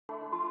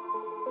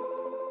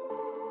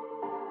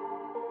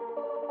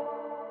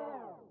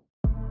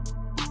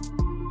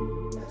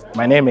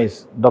My name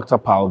is Dr.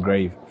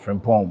 Palgrave,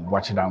 Frimpong,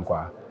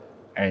 Danquah,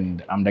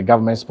 and I'm the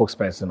government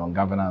spokesperson on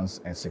governance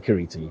and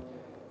security.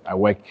 I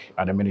work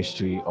at the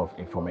Ministry of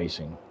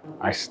Information.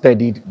 I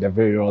studied the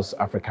various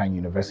African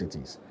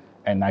universities,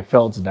 and I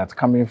felt that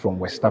coming from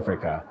West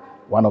Africa,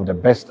 one of the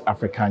best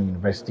African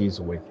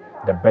universities with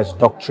the best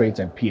doctorate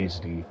and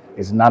PhD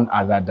is none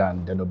other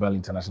than the Nobel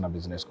International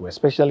Business School,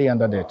 especially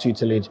under the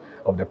tutelage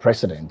of the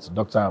president,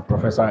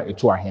 Professor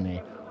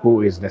Etuahene,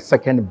 who is the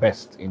second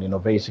best in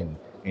innovation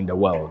in the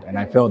world. And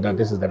I felt that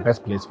this is the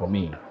best place for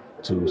me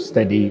to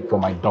study for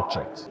my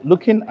doctorate.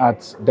 Looking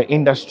at the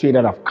industry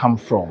that I've come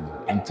from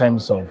in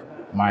terms of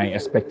my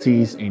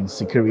expertise in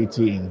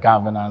security, in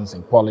governance,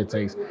 in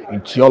politics,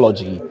 in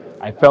theology,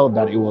 I felt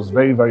that it was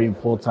very, very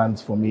important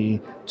for me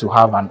to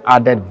have an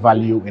added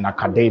value in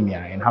academia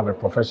and have a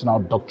professional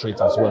doctorate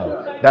as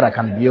well that I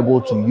can be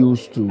able to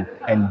use to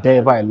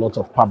endeavor a lot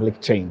of public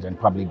change and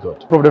public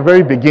good. From the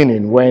very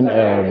beginning, when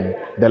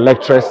the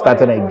lecturers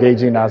started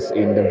engaging us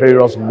in the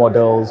various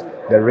models,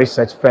 the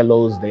research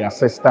fellows, the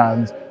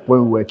assistants,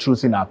 when we were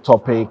choosing our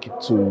topic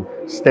to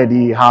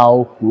study,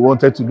 how we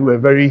wanted to do a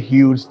very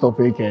huge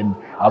topic, and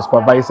our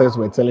supervisors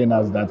were telling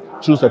us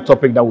that choose a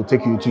topic that will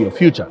take you to your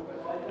future.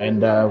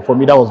 And for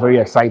me, that was very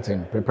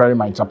exciting, preparing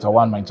my chapter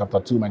 1, my chapter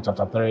 2, my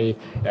chapter 3,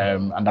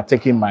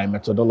 undertaking my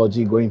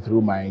methodology, going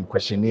through my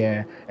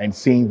questionnaire, and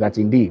seeing that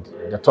indeed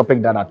the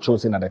topic that I'd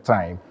chosen at the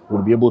time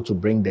would be able to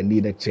bring the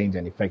needed change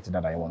and effect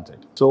that I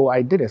wanted. So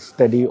I did a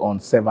study on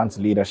servant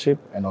leadership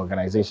and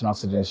organizational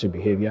citizenship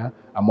behavior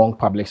among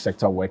public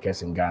sector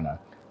workers in Ghana.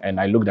 And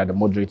I looked at the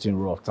moderating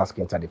role of task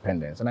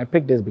interdependence. And I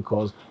picked this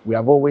because we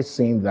have always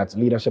seen that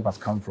leadership has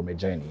come from a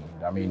journey.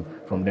 I mean,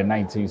 from the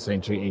 19th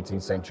century,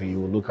 18th century, you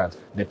look at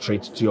the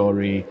trait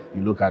theory,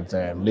 you look at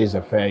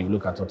laissez-faire, you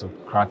look at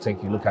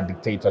autocratic, you look at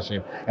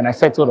dictatorship. And I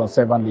settled on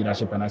servant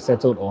leadership, and I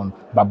settled on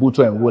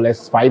Babuto and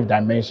Woole's 5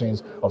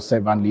 dimensions of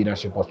servant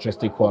leadership: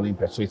 altruistic calling,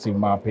 persuasive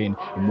mapping,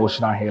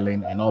 emotional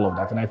healing, and all of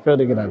that. And I felt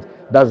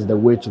that that's the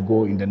way to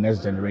go in the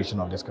next generation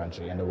of this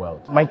country and the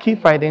world. My key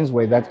findings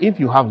were that if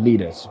you have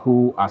leaders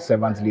who are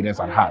servant leaders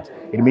at heart,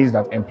 it means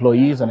that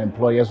employees and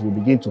employers will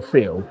begin to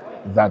feel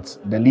that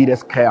the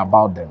leaders care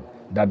about them,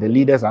 that the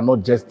leaders are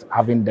not just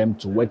having them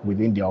to work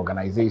within the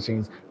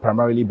organizations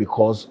primarily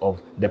because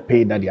of the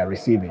pay that they are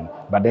receiving,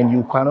 but then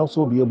you can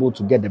also be able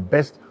to get the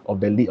best of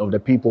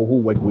the people who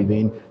work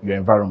within your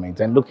environment.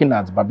 And looking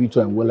at Babito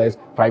and Woole's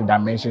 5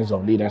 dimensions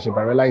of leadership,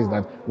 I realized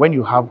that when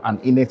you have an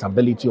innate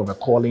ability of a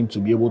calling to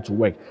be able to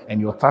work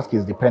and your task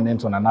is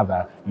dependent on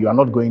another, you are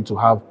not going to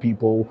have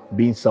people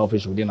being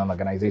selfish within an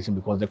organization,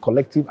 because the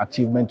collective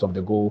achievement of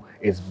the goal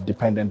is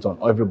dependent on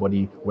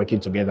everybody working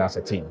together as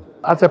a team.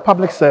 As a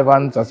public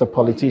servant, as a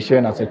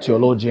politician, as a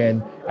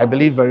theologian, I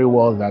believe very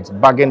well that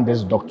bagging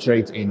this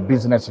doctorate in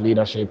business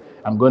leadership,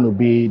 I'm going to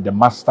be the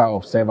master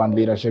of servant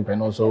leadership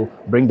and also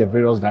bring the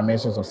various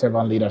dimensions of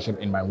servant leadership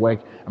in my work.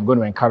 I'm going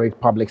to encourage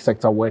public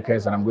sector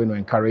workers, and I'm going to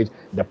encourage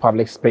the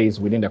public space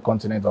within the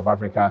continent of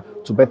Africa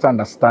to better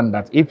understand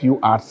that if you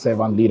add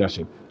servant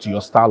leadership to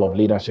your style of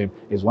leadership,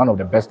 is one of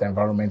the best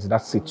environments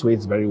that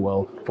situates very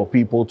well for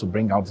people to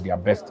bring out their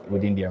best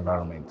within the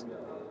environment.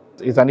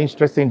 It's an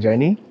interesting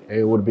journey.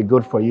 It would be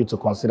good for you to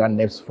consider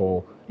NEPS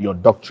for your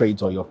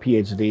doctorate or your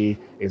PhD.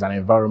 It's an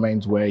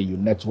environment where you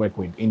network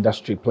with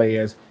industry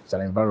players. It's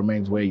an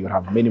environment where you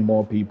have many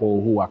more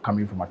people who are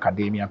coming from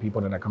academia,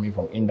 people that are coming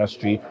from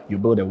industry. You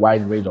build a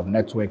wide range of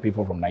network,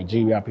 people from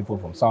Nigeria, people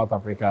from South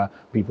Africa,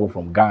 people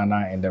from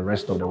Ghana and the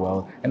rest of the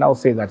world. And I'll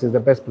say that it's the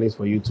best place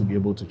for you to be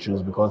able to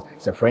choose, because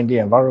it's a friendly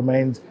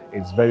environment.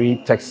 It's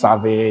very tech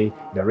savvy.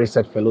 The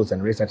research fellows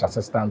and research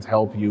assistants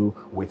help you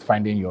with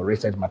finding your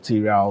research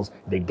materials.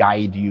 They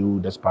guide you.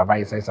 The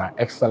supervisors are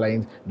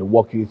excellent. They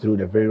walk you through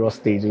the various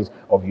stages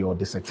of your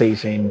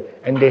dissertation,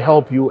 and they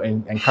help you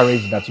and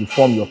encourage that you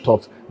form your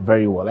thoughts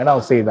very well. And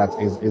I'll say that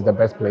is the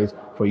best place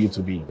for you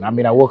to be. I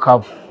mean, I woke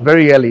up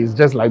very early. It's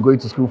just like going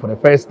to school for the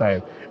first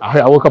time.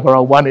 I woke up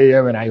around 1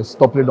 a.m. and I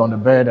stopped it on the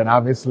bed and I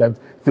haven't slept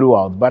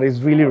throughout. But it's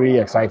really, really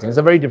exciting. It's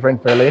a very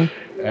different feeling.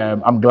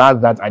 I'm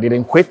glad that I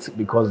didn't quit,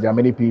 because there are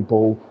many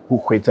people who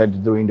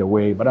quitted during the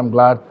way. But I'm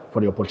glad for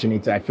the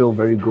opportunity. I feel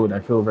very good. I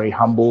feel very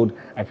humbled.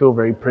 I feel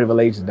very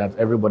privileged that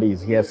everybody is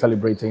here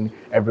celebrating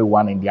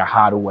everyone in their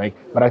hard work.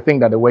 But I think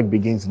that the work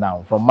begins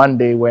now. From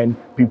Monday, when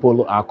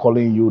people are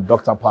calling you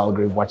Dr.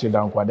 Palgrave,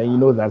 Danquah, then you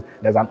know that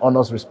there's an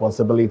honest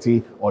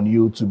responsibility on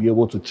you to be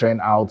able to churn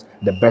out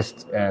the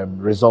best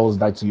results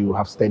that you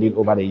have studied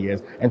over the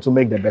years and to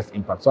make the best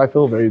impact. So I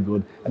feel very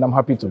good, and I'm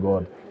happy to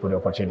God for the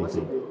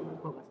opportunity.